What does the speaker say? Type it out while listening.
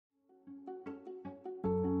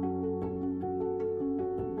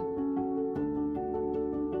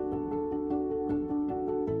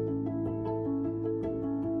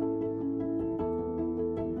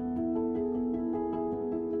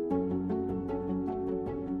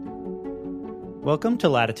Welcome to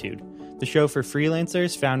Latitude, the show for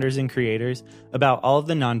freelancers, founders, and creators about all of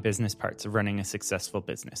the non-business parts of running a successful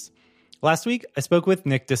business. Last week, I spoke with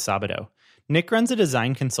Nick DeSabato. Nick runs a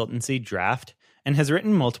design consultancy, Draft, and has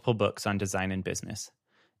written multiple books on design and business.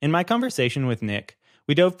 In my conversation with Nick,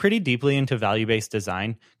 we dove pretty deeply into value-based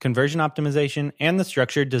design, conversion optimization, and the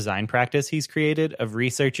structured design practice he's created of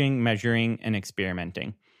researching, measuring, and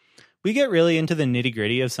experimenting. We get really into the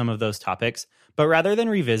nitty-gritty of some of those topics, but rather than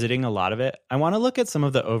revisiting a lot of it, I want to look at some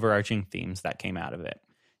of the overarching themes that came out of it.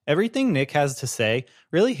 Everything Nick has to say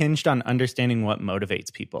really hinged on understanding what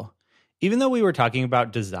motivates people. Even though we were talking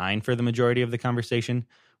about design for the majority of the conversation,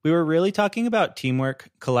 we were really talking about teamwork,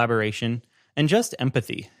 collaboration, and just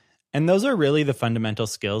empathy. And those are really the fundamental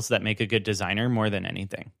skills that make a good designer more than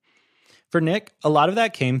anything. For Nick, a lot of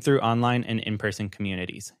that came through online and in-person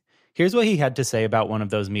communities. Here's what he had to say about one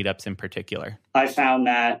of those meetups in particular. I found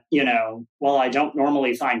that, while I don't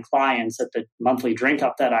normally find clients at the monthly drink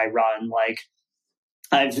up that I run,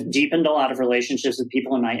 I've deepened a lot of relationships with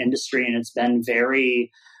people in my industry, and it's been very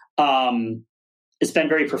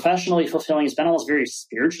professionally fulfilling. It's been almost very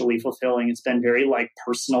spiritually fulfilling. It's been very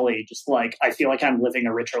personally, just I feel like I'm living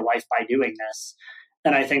a richer life by doing this.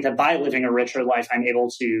 And I think that by living a richer life, I'm able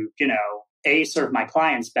to, serve my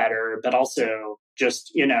clients better, but also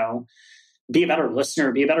just, be a better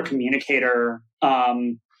listener, be a better communicator,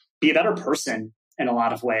 be a better person in a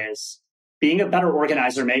lot of ways. Being a better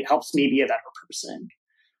organizer helps me be a better person.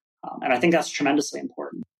 And I think that's tremendously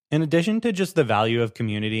important. In addition to just the value of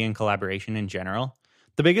community and collaboration in general,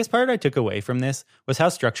 the biggest part I took away from this was how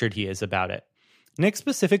structured he is about it. Nick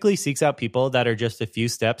specifically seeks out people that are just a few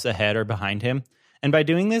steps ahead or behind him, and by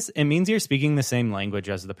doing this, it means you're speaking the same language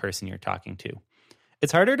as the person you're talking to.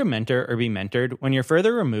 It's harder to mentor or be mentored when you're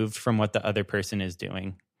further removed from what the other person is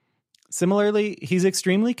doing. Similarly, he's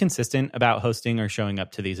extremely consistent about hosting or showing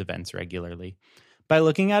up to these events regularly. By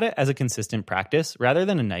looking at it as a consistent practice rather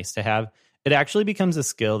than a nice to have, it actually becomes a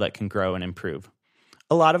skill that can grow and improve.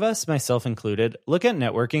 A lot of us, myself included, look at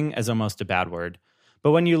networking as almost a bad word.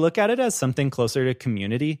 But when you look at it as something closer to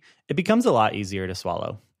community, it becomes a lot easier to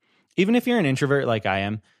swallow. Even if you're an introvert like I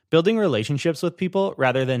am, building relationships with people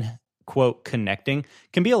rather than, quote, connecting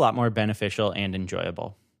can be a lot more beneficial and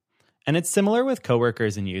enjoyable. And it's similar with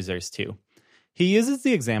coworkers and users too. He uses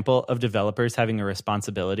the example of developers having a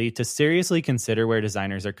responsibility to seriously consider where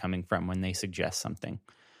designers are coming from when they suggest something.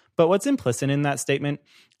 But what's implicit in that statement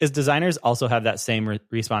is designers also have that same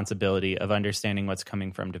responsibility of understanding what's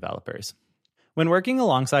coming from developers. When working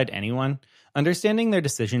alongside anyone, understanding their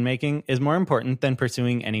decision-making is more important than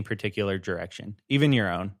pursuing any particular direction, even your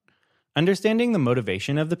own. Understanding the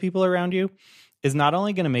motivation of the people around you is not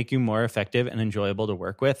only going to make you more effective and enjoyable to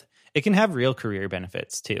work with, it can have real career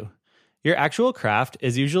benefits too. Your actual craft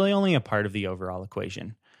is usually only a part of the overall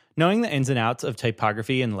equation. Knowing the ins and outs of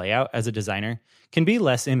typography and layout as a designer can be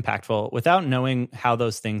less impactful without knowing how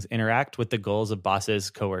those things interact with the goals of bosses,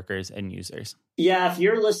 coworkers, and users. Yeah, if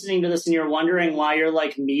you're listening to this and you're wondering why your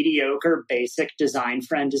mediocre basic design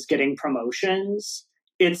friend is getting promotions,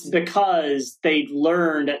 it's because they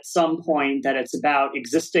learned at some point that it's about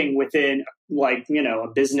existing within a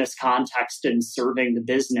business context and serving the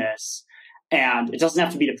business. And it doesn't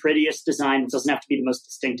have to be the prettiest design. It doesn't have to be the most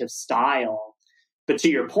distinctive style. But to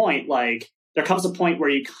your point, there comes a point where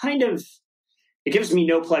you it gives me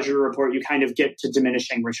no pleasure to report, you kind of get to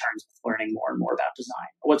diminishing returns with learning more and more about design,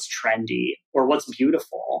 what's trendy or what's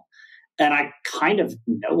beautiful. And I kind of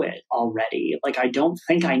know it already. I don't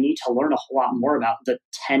think I need to learn a whole lot more about the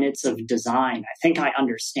tenets of design. I think I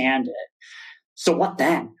understand it. So what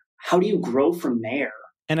then? How do you grow from there?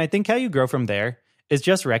 And I think how you grow from there is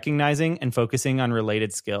just recognizing and focusing on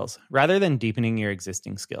related skills rather than deepening your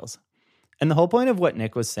existing skills. And the whole point of what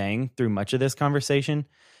Nick was saying through much of this conversation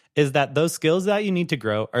is that those skills that you need to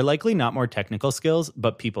grow are likely not more technical skills,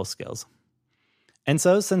 but people skills. And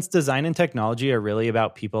so, since design and technology are really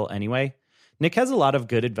about people anyway, Nick has a lot of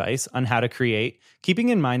good advice on how to create, keeping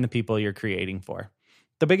in mind the people you're creating for.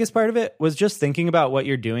 The biggest part of it was just thinking about what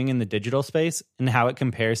you're doing in the digital space and how it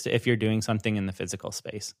compares to if you're doing something in the physical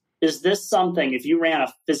space. Is this something, if you ran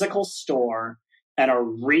a physical store and a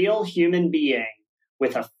real human being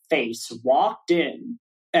with a face walked in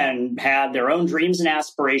and had their own dreams and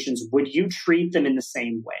aspirations, would you treat them in the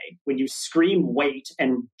same way? Would you scream wait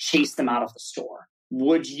and chase them out of the store?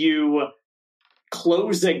 Would you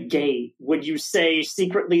close a gate? Would you say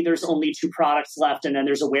secretly there's only 2 products left and then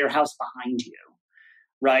there's a warehouse behind you?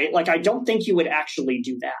 Right? I don't think you would actually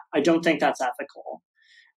do that. I don't think that's ethical.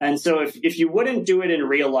 And so if you wouldn't do it in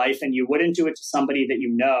real life and you wouldn't do it to somebody that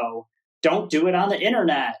you know, don't do it on the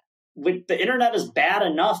internet. the internet is bad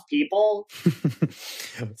enough, people.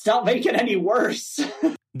 It's not making it any worse.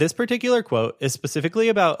 This particular quote is specifically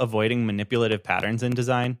about avoiding manipulative patterns in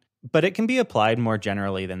design, but it can be applied more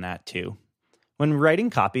generally than that too. When writing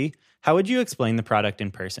copy, how would you explain the product in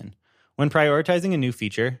person? When prioritizing a new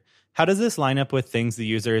feature, how does this line up with things the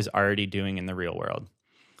user is already doing in the real world?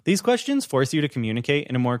 These questions force you to communicate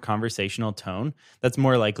in a more conversational tone that's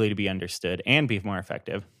more likely to be understood and be more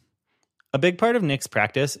effective. A big part of Nick's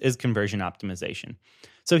practice is conversion optimization.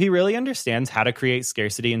 So he really understands how to create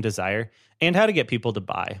scarcity and desire and how to get people to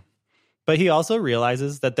buy. But he also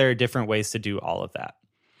realizes that there are different ways to do all of that.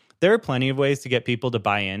 There are plenty of ways to get people to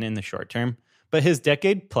buy in the short term, but his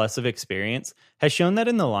decade plus of experience has shown that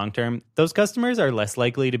in the long term, those customers are less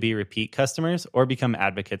likely to be repeat customers or become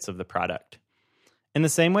advocates of the product. In the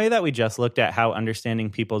same way that we just looked at how understanding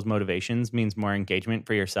people's motivations means more engagement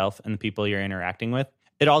for yourself and the people you're interacting with,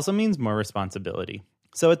 it also means more responsibility.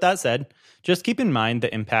 So with that said, just keep in mind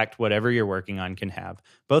the impact whatever you're working on can have,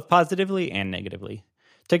 both positively and negatively.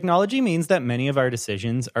 Technology means that many of our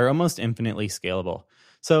decisions are almost infinitely scalable.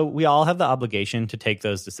 So we all have the obligation to take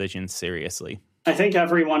those decisions seriously. I think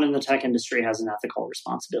everyone in the tech industry has an ethical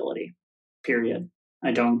responsibility, period.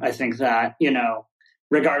 I think that,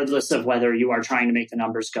 regardless of whether you are trying to make the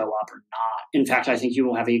numbers go up or not. In fact, I think you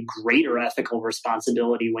will have a greater ethical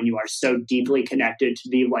responsibility when you are so deeply connected to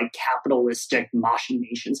the capitalistic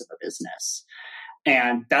machinations of a business.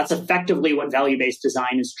 And that's effectively what value-based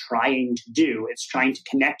design is trying to do. It's trying to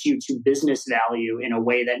connect you to business value in a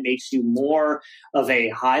way that makes you more of a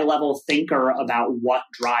high-level thinker about what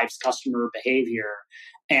drives customer behavior.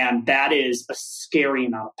 And that is a scary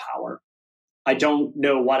amount of power. I don't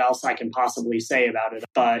know what else I can possibly say about it,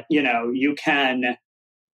 but you can,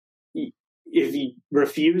 if you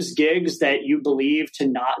refuse gigs that you believe to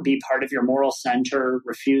not be part of your moral center,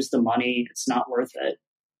 refuse the money, it's not worth it.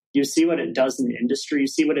 You see what it does in the industry, you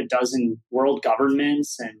see what it does in world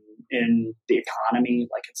governments and in the economy,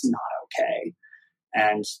 it's not okay.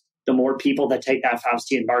 And the more people that take that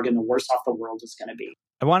Faustian bargain, the worse off the world is going to be.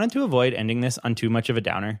 I wanted to avoid ending this on too much of a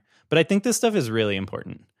downer, but I think this stuff is really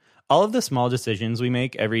important. All of the small decisions we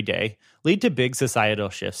make every day lead to big societal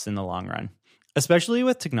shifts in the long run. Especially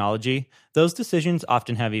with technology, those decisions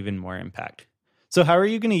often have even more impact. So how are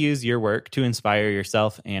you going to use your work to inspire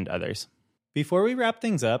yourself and others? Before we wrap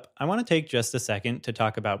things up, I want to take just a second to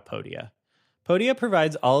talk about Podia. Podia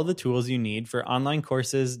provides all of the tools you need for online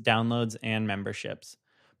courses, downloads, and memberships.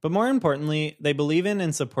 But more importantly, they believe in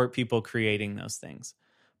and support people creating those things.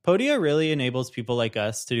 Podia really enables people like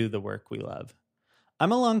us to do the work we love.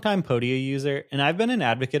 I'm a longtime Podia user, and I've been an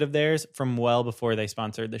advocate of theirs from well before they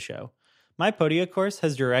sponsored the show. My Podia course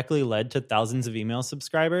has directly led to thousands of email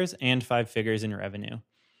subscribers and 5 figures in revenue.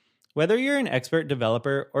 Whether you're an expert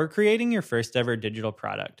developer or creating your first ever digital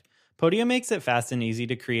product, Podia makes it fast and easy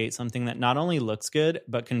to create something that not only looks good,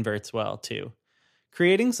 but converts well too.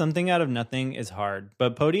 Creating something out of nothing is hard,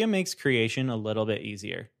 but Podia makes creation a little bit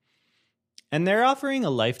easier. And they're offering a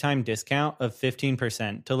lifetime discount of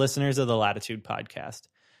 15% to listeners of the Latitude podcast.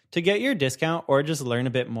 To get your discount or just learn a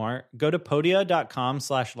bit more, go to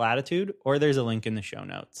podia.com/latitude, or there's a link in the show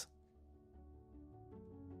notes.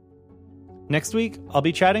 Next week, I'll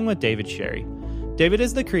be chatting with David Sherry. David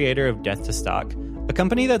is the creator of Death to Stock, a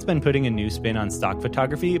company that's been putting a new spin on stock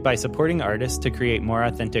photography by supporting artists to create more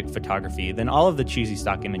authentic photography than all of the cheesy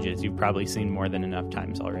stock images you've probably seen more than enough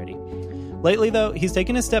times already. Lately, though, he's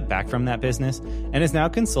taken a step back from that business and is now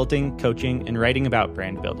consulting, coaching, and writing about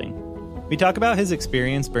brand building. We talk about his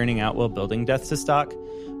experience burning out while building Death to Stock,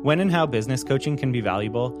 when and how business coaching can be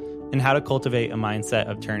valuable, and how to cultivate a mindset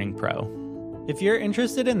of turning pro. If you're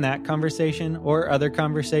interested in that conversation or other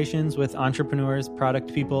conversations with entrepreneurs,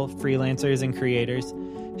 product people, freelancers, and creators,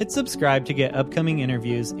 hit subscribe to get upcoming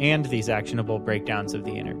interviews and these actionable breakdowns of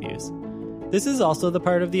the interviews. This is also the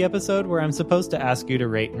part of the episode where I'm supposed to ask you to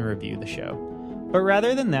rate and review the show. But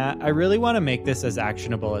rather than that, I really want to make this as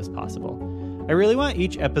actionable as possible. I really want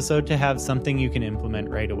each episode to have something you can implement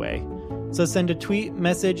right away. So send a tweet,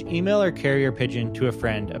 message, email, or carrier pigeon to a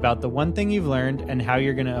friend about the one thing you've learned and how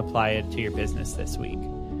you're going to apply it to your business this week.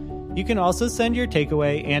 You can also send your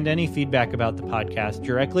takeaway and any feedback about the podcast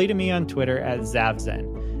directly to me on Twitter at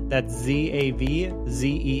Zavzen. That's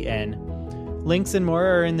ZAVZEN. Links and more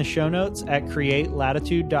are in the show notes at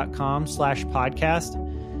createlatitude.com/podcast.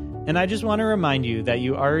 And I just want to remind you that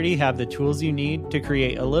you already have the tools you need to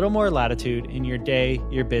create a little more latitude in your day,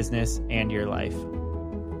 your business, and your life.